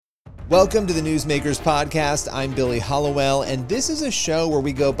Welcome to the Newsmakers Podcast. I'm Billy Hallowell, and this is a show where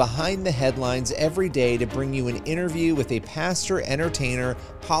we go behind the headlines every day to bring you an interview with a pastor, entertainer,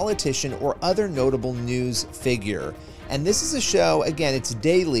 politician, or other notable news figure. And this is a show, again, it's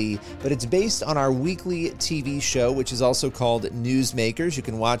daily, but it's based on our weekly TV show, which is also called Newsmakers. You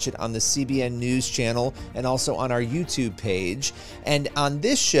can watch it on the CBN News Channel and also on our YouTube page. And on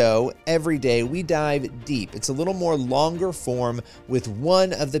this show, every day, we dive deep. It's a little more longer form with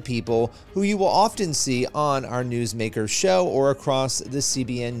one of the people who you will often see on our Newsmakers show or across the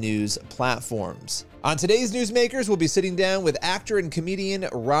CBN News platforms. On today's Newsmakers, we'll be sitting down with actor and comedian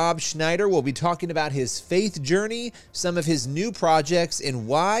Rob Schneider. We'll be talking about his faith journey, some of his new projects, and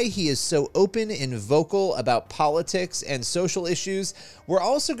why he is so open and vocal about politics and social issues. We're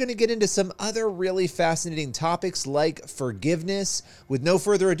also going to get into some other really fascinating topics like forgiveness. With no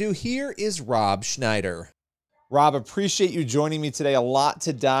further ado, here is Rob Schneider. Rob, appreciate you joining me today. A lot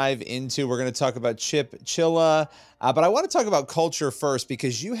to dive into. We're going to talk about Chip Chilla, but I want to talk about culture first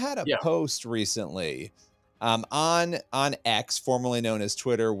because you had a post recently on X, formerly known as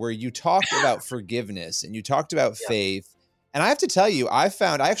Twitter, where you talked about forgiveness and you talked about faith. And I have to tell you, I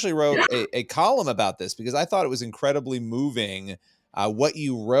actually wrote a column about this because I thought it was incredibly moving what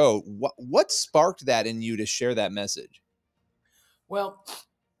you wrote. What sparked that in you to share that message? Well,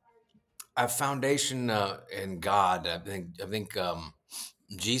 a foundation in God. I think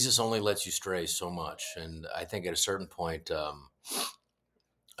Jesus only lets you stray so much, and I think at a certain point,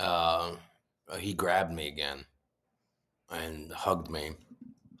 he grabbed me again and hugged me,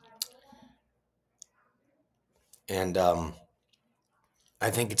 and I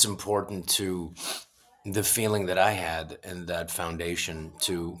think it's important to the feeling that I had and that foundation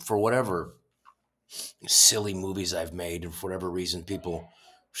for whatever silly movies I've made, and for whatever reason people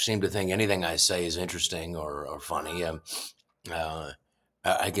seem to think anything I say is interesting or funny.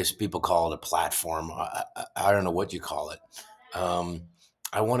 I guess people call it a platform. I don't know what you call it.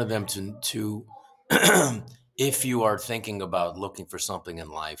 I wanted them to if you are thinking about looking for something in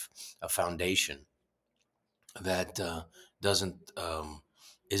life, a foundation that doesn't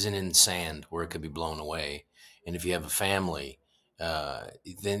isn't in sand where it could be blown away, and if you have a family,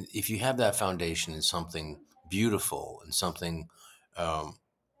 then if you have that foundation in something beautiful and something um,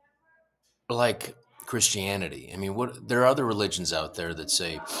 like Christianity. I mean, there are other religions out there that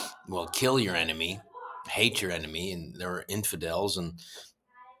say, well, kill your enemy, hate your enemy, and there are infidels. And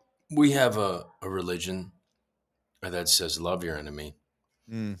we have a religion that says love your enemy,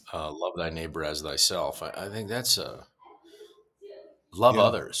 love thy neighbor as thyself. I think that's love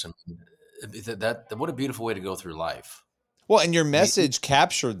others. I mean, that what a beautiful way to go through life. Well, and your message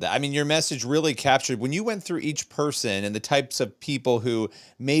captured that. I mean, your message really captured when you went through each person and the types of people who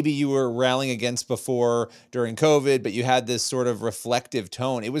maybe you were rallying against before during COVID, but you had this sort of reflective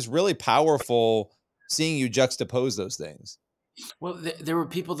tone. It was really powerful seeing you juxtapose those things. Well, there were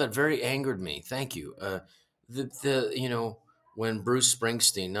people that very angered me. Thank you. When Bruce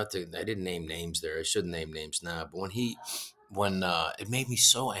Springsteen, I didn't name names there. I shouldn't name names now, but when it made me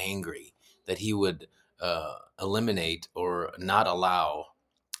so angry that he would eliminate or not allow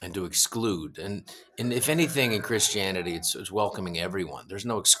and to exclude. And if anything in Christianity, it's welcoming everyone. There's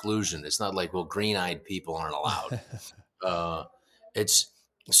no exclusion. It's not like, well, green-eyed people aren't allowed. It's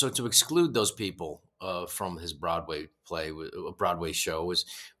so to exclude those people from his Broadway play, a Broadway show, it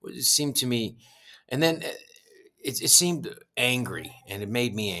seemed to me, and then it seemed angry, and it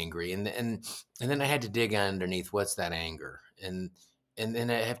made me angry, and then I had to dig underneath what's that anger, and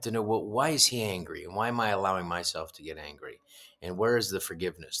then I have to know, well, why is he angry, and why am I allowing myself to get angry, and where is the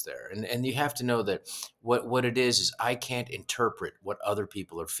forgiveness there, and you have to know that what it is I can't interpret what other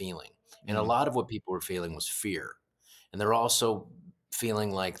people are feeling, and a lot of what people were feeling was fear. And they're also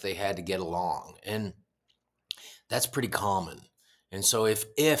feeling like they had to get along. And that's pretty common. And so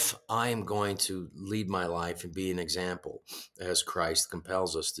if I am going to lead my life and be an example, as Christ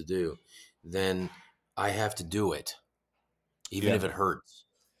compels us to do, then I have to do it, even if it hurts,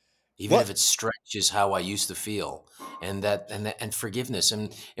 even if it stretches how I used to feel, and forgiveness.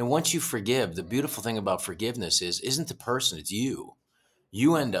 And once you forgive, the beautiful thing about forgiveness isn't the person, it's you.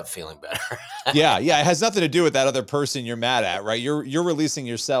 You end up feeling better. Yeah. It has nothing to do with that other person you're mad at, right? You're releasing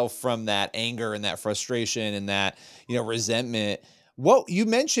yourself from that anger and that frustration and that, resentment. What you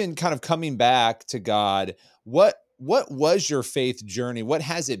mentioned kind of coming back to God, what was your faith journey? What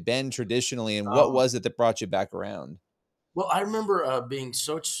has it been traditionally, and what was it that brought you back around? Well, I remember being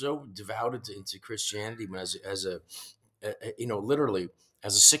so devoted into Christianity when literally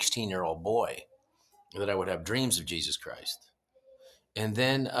as a 16-year-old boy, that I would have dreams of Jesus Christ. And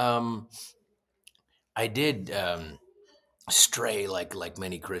then I did. stray like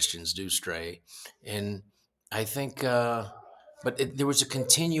many Christians do stray. And I think there was a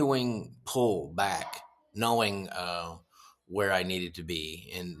continuing pull back, knowing where I needed to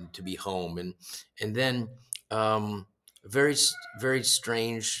be and to be home. And then um very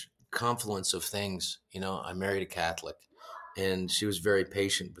strange confluence of things. I married a Catholic, and she was very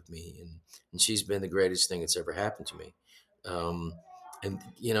patient with me, and she's been the greatest thing that's ever happened to me. um and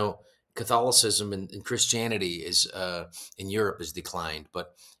Catholicism and Christianity is in Europe has declined,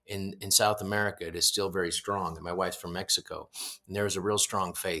 but in South America it is still very strong. And my wife's from Mexico, and there is a real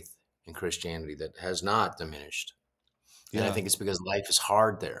strong faith in Christianity that has not diminished. And I Yeah. think it's because life is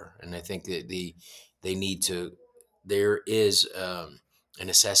hard there, and I think that they need to. There is a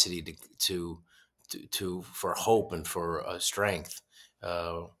necessity to for hope and for strength,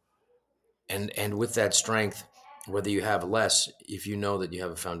 uh, and with that strength, whether you have less, if you know that you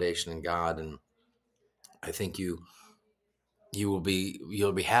have a foundation in God, and I think you'll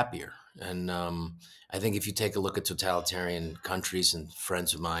be happier. And I think if you take a look at totalitarian countries, and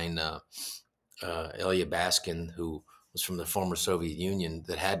friends of mine, Ilya Baskin, who was from the former Soviet Union,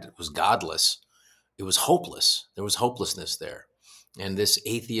 was godless. It was hopeless. There was hopelessness there, and this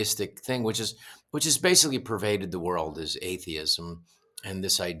atheistic thing, which is basically pervaded the world, is atheism, and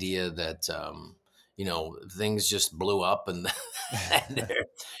this idea that things just blew up, and and, there,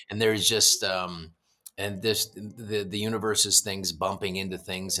 and there's just and this the universe is things bumping into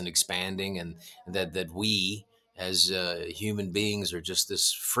things and expanding, and that we as human beings are just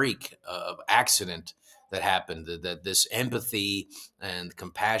this freak of accident that happened. That this empathy and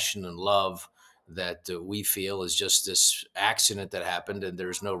compassion and love that we feel is just this accident that happened, and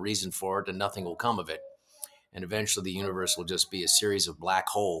there's no reason for it, and nothing will come of it. And eventually the universe will just be a series of black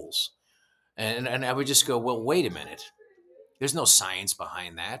holes. And I would just go, well, wait a minute. There's no science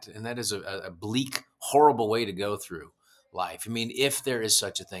behind that. And that is a bleak, horrible way to go through life. I mean, if there is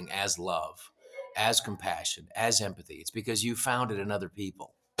such a thing as love, as compassion, as empathy, it's because you found it in other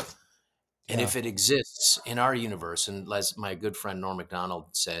people. And Yeah. if it exists in our universe, and as my good friend Norm Macdonald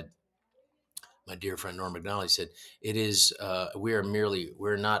said, my dear friend Norm Macdonald, he said, it is,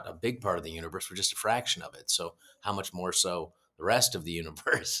 we're not a big part of the universe. We're just a fraction of it. So how much more so the rest of the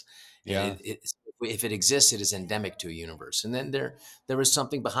universe? And Yeah. if it exists, it is endemic to a universe. And then there is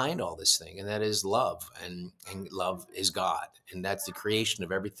something behind all this thing, and that is love. And love is God. And that's the creation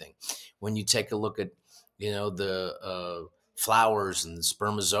of everything. When you take a look at, the flowers and the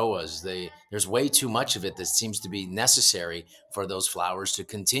spermazoas, there's way too much of it that seems to be necessary for those flowers to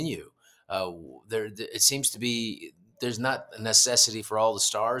continue. It seems to be there's not a necessity for all the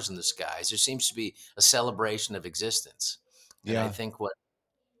stars in the skies. There seems to be a celebration of existence. And I Yeah. think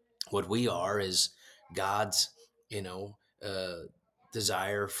what we are is God's, you know, uh,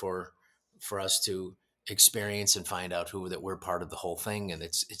 desire for us to experience and find out who that we're part of the whole thing. And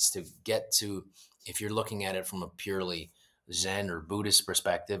it's to get to, if you're looking at it from a purely Zen or Buddhist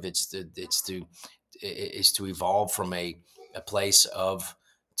perspective, it's to evolve from a place of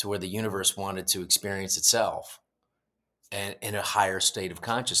to where the universe wanted to experience itself, and in a higher state of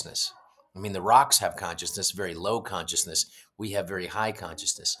consciousness. I mean, the rocks have consciousness, very low consciousness. We have very high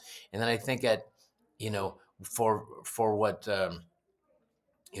consciousness. And then I think that, for what,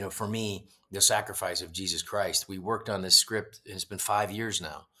 for me, the sacrifice of Jesus Christ, we worked on this script, and it's been 5 years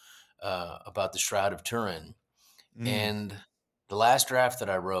now, about the Shroud of Turin. Mm. And the last draft that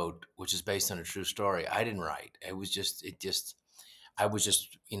I wrote, which is based on a true story, I didn't write. I was just,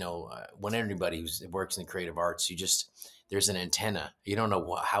 when anybody who works in the creative arts, there's an antenna. You don't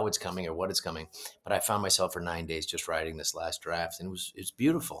know how it's coming or what it's coming. But I found myself for 9 days just writing this last draft, and it's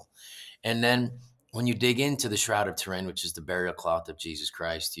beautiful. And then when you dig into the Shroud of Turin, which is the burial cloth of Jesus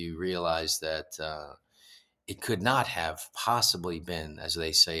Christ, you realize that it could not have possibly been, as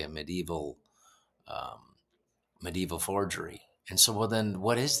they say, a um, medieval forgery. And so, well, then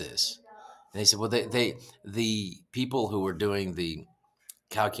what is this? And they said, well, the people who were doing the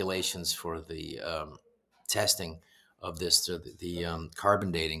calculations for the testing of this, the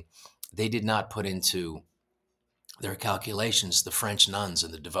carbon dating, they did not put into their calculations the French nuns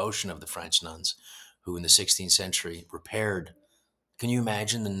and the devotion of the French nuns, who in the 16th century repaired. Can you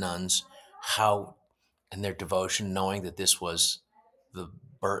imagine the nuns, how, in their devotion, knowing that the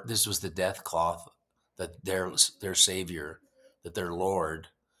this was the death cloth that their Savior, that their Lord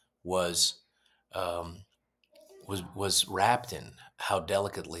was um, was wrapped in, how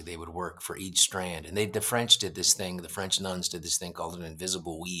delicately they would work for each strand. And the French did this thing, the French nuns did this thing called an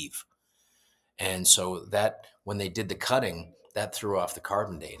invisible weave. And so that when they did the cutting, that threw off the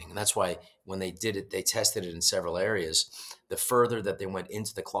carbon dating. And that's why when they did it, they tested it in several areas. The further that they went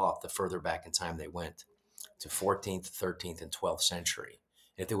into the cloth, the further back in time they went to 14th, 13th, and 12th century.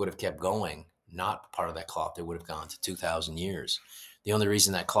 If they would have kept going, not part of that cloth, they would have gone to 2,000 years. The only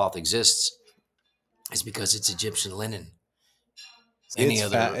reason that cloth exists is because it's Egyptian linen. Any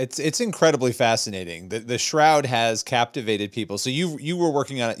other It's incredibly fascinating. The shroud has captivated people. So you were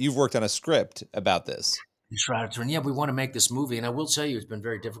working on it. You've worked on a script about this. Shroud of Turin? Yeah, we want to make this movie, and I will tell you, it's been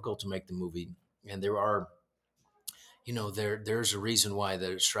very difficult to make the movie. And there are, there's a reason why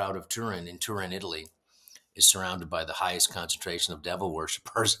the Shroud of Turin in Turin, Italy, is surrounded by the highest concentration of devil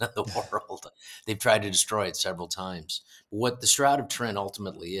worshippers in the world. They've tried to destroy it several times. But what the Shroud of Turin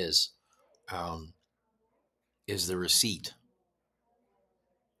ultimately um, is the receipt.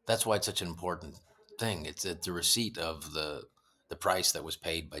 That's why it's such an important thing. It's the receipt of the price that was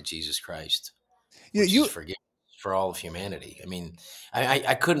paid by Jesus Christ, You which is you forgiveness for all of humanity. I mean,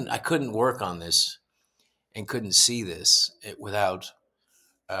 I couldn't work on this and couldn't see this without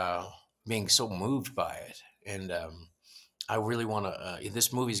uh, being so moved by it. And I really want to.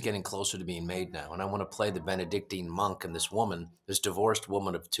 This movie's getting closer to being made now, and I want to play the Benedictine monk and this woman, this divorced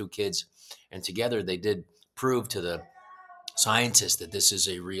woman of 2 kids, and together they did prove to the scientists that this is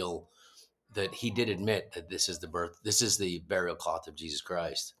a real. That he did admit that this is the burial cloth of Jesus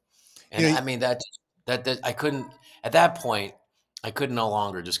Christ. you And know I mean that I couldn't at that point I could no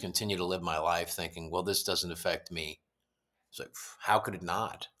longer just continue to live my life thinking, well, this doesn't affect me. It's like, how could it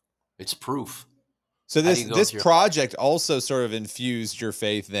not? It's proof. so How do this you go this through? project also sort of infused your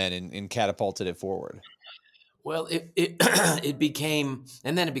faith then and catapulted it forward. Well, it it became,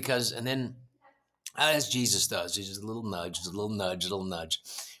 and then as Jesus does, he's just a little nudge, just a little nudge, a little nudge.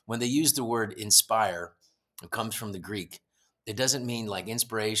 When they use the word inspire, it comes from the Greek. It doesn't mean like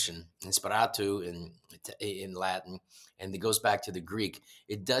inspiration, inspiratu in Latin, and it goes back to the Greek.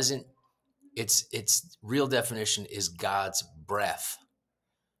 It doesn't. Its real definition is God's breath.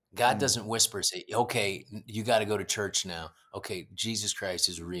 God Mm. doesn't whisper, say, "Okay, you got to go to church now." Okay, Jesus Christ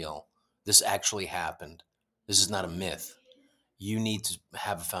is real. This actually happened. This is not a myth. You need to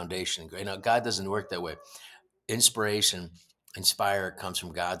have a foundation. God doesn't work that way. Inspiration, inspire comes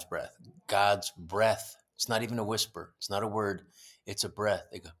from God's breath. God's breath. It's not even a whisper. It's not a word. It's a breath.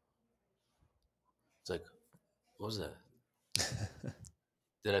 They go. It's like, what was that?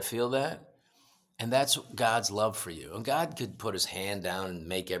 Did I feel that? And that's God's love for you. And God could put his hand down and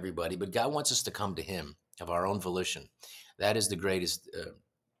make everybody, but God wants us to come to him of our own volition. That is the greatest.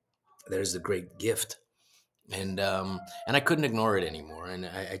 That is the great gift. And I couldn't ignore it anymore. And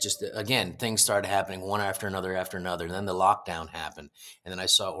I just again things started happening one after another. And then the lockdown happened, and then I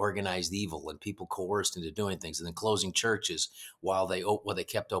saw organized evil and people coerced into doing things, and then closing churches while they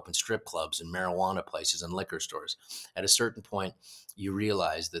kept open strip clubs and marijuana places and liquor stores. At a certain point, you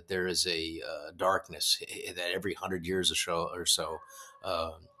realize that there is a darkness that every 100 years or so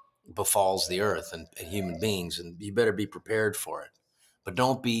uh, befalls the earth and human beings, and you better be prepared for it. But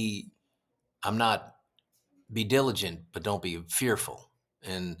don't be. I'm not be diligent, but don't be fearful.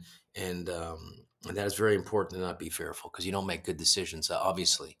 And and that is very important to not be fearful because you don't make good decisions.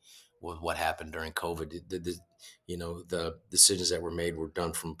 Obviously, with what happened during COVID, the decisions that were made were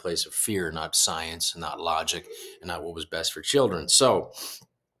done from a place of fear, not science, not logic, and not what was best for children. So,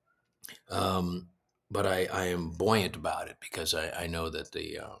 um, but I am buoyant about it because I know that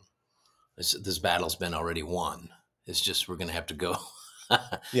this battle's been already won. It's just we're going to have to go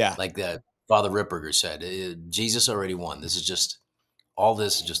Yeah. like that. Father Ripperger said, Jesus already won. This is just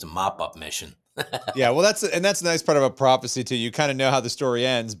a mop up mission. Yeah, well, that's the nice part about prophecy too. You kind of know how the story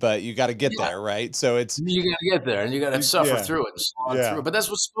ends, but you got to get Yeah, there, right? So it's you got to get there, and you got to suffer yeah, through it and slog through yeah, it. But that's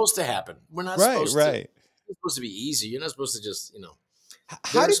what's supposed to happen. We're not right, supposed to. right. It's supposed to be easy. You're not supposed to just. How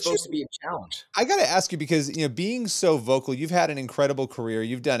There's did you? supposed to be a challenge. I got to ask you because being so vocal, you've had an incredible career.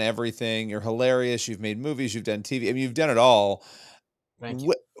 You've done everything. You're hilarious. You've made movies. You've done TV. I mean, you've done it all. Thank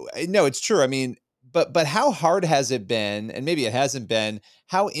you. Wh- no, it's true. I mean, but how hard has it been? And maybe it hasn't been.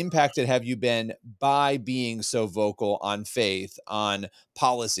 How impacted have you been by being so vocal on faith, on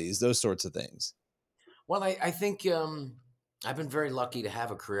policies, those sorts of things? Well, I think I've been very lucky to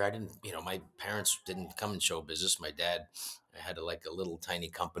have a career. I didn't, my parents didn't come in show business. My dad had a little tiny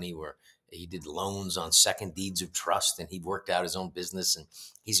company where he did loans on second deeds of trust, and he worked out his own business. And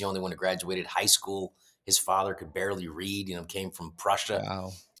he's the only one who graduated high school. His father could barely read, came from Prussia.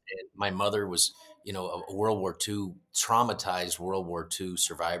 Wow. And my mother was, a World War II, traumatized World War II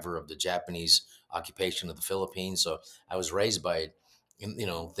survivor of the Japanese occupation of the Philippines. So I was raised by,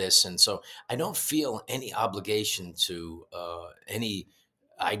 this. And so I don't feel any obligation to any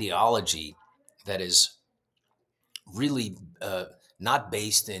ideology that is really not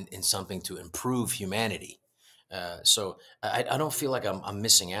based in something to improve humanity. So I don't feel like I'm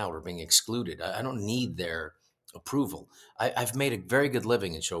missing out or being excluded. I don't need their approval. I've made a very good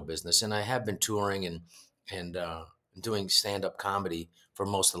living in show business, and I have been touring and doing stand up comedy for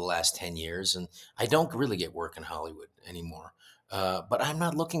most of the last 10 years. And I don't really get work in Hollywood anymore. But I'm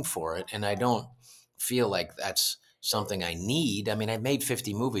not looking for it, and I don't feel like that's something I need. I mean, I made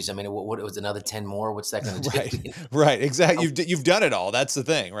 50 movies. I mean, what was another 10 more? What's that going to do? Right. Right. Exactly. You've done it all. That's the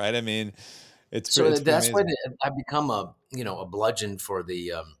thing, right? I mean, So it's pretty that's why amazing. I've become a bludgeon for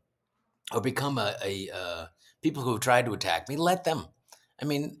the or become a people who have tried to attack me. Let them. I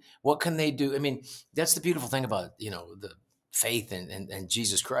mean, what can they do? I mean, that's the beautiful thing about the faith and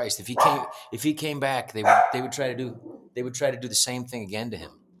Jesus Christ. If he came back, they would try to do the same thing again to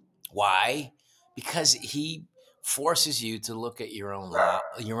him. Why? Because he forces you to look at your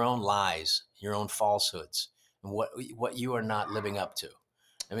own lies, your own falsehoods, and what you are not living up to.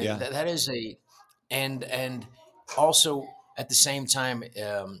 I mean, Yeah. that is and also at the same time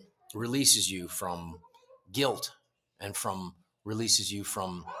releases you from guilt and releases you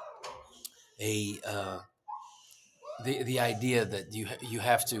from a the idea that you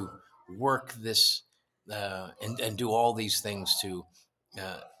have to work this and do all these things to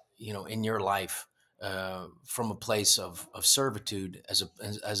uh, in your life from a place of servitude as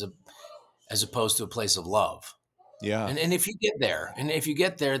opposed to a place of love. Yeah. And if you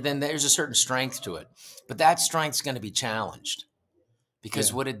get there, then there's a certain strength to it. But that strength's going to be challenged because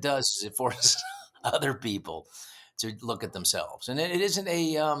Yeah. what it does is it forces other people to look at themselves. And it isn't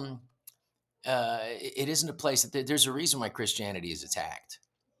it isn't a place that there's a reason why Christianity is attacked.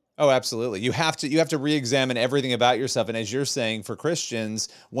 Oh, absolutely. You have to re-examine everything about yourself. And as you're saying, for Christians,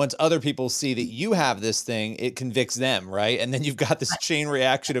 once other people see that you have this thing, it convicts them, right? And then you've got this chain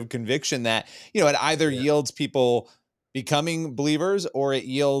reaction of conviction that, it either Yeah. yields people becoming believers or it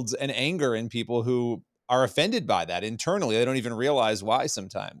yields an anger in people who are offended by that internally. They don't even realize why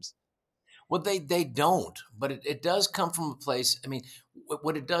sometimes. Well, they don't, but it does come from a place. I mean,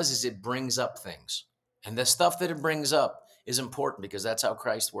 what it does is it brings up things, and the stuff that it brings up is important because that's how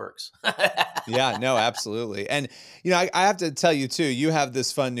Christ works. Yeah, no, absolutely. And, I have to tell you too, you have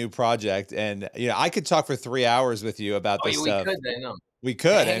this fun new project and, I could talk for 3 hours with you about Oh, this yeah, we stuff. could, I know. We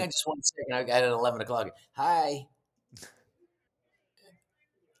could. Hang And on just one second. I got it at 11 o'clock. Hi.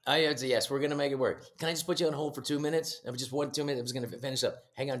 Yes, we're going to make it work. Can I just put you on hold for 2 minutes? I was just 2 minutes. I was going to finish up.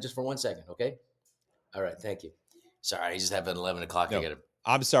 Hang on just for 1 second, okay? All right, thank you. Sorry, I just have at 11 o'clock. I no, got to.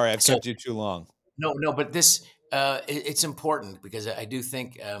 I'm sorry, I've So, kept you too long. no, but this, it's important because I do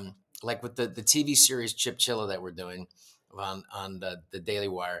think, like with the TV series Chip Chilla that we're doing on the Daily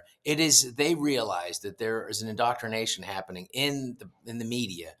Wire, they realize that there is an indoctrination happening in the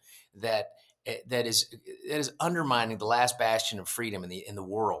media that that is undermining the last bastion of freedom in the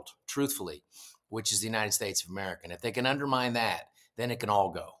world, truthfully, which is the United States of America. And if they can undermine that, then it can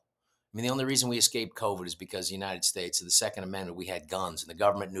all go. I mean, the only reason we escaped COVID is because the United States, of the Second Amendment, we had guns, and the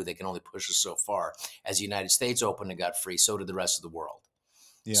government knew they can only push us so far. As the United States opened and got free, so did the rest of the world.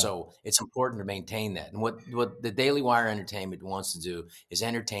 Yeah. So it's important to maintain that. And what the Daily Wire Entertainment wants to do is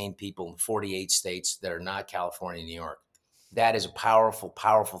entertain people in 48 states that are not California and New York. That is a powerful,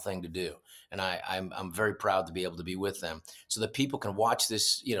 powerful thing to do. And I'm very proud to be able to be with them so that people can watch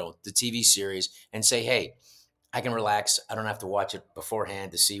this, the TV series and say, hey, I can relax. I don't have to watch it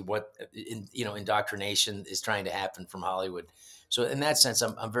beforehand to see what indoctrination is trying to happen from Hollywood. So in that sense,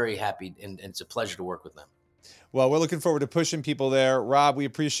 I'm very happy, and it's a pleasure to work with them. Well, we're looking forward to pushing people there. Rob, we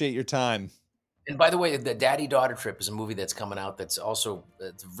appreciate your time. And by the way, the Daddy Daughter Trip is a movie that's coming out. It's a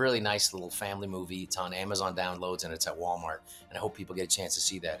really nice little family movie. It's on Amazon downloads and it's at Walmart. And I hope people get a chance to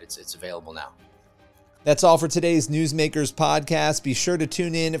see that. It's available now. That's all for today's Newsmakers podcast. Be sure to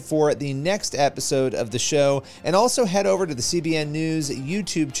tune in for the next episode of the show and also head over to the CBN News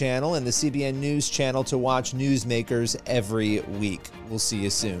YouTube channel and the CBN News channel to watch Newsmakers every week. We'll see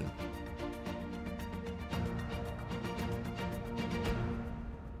you soon.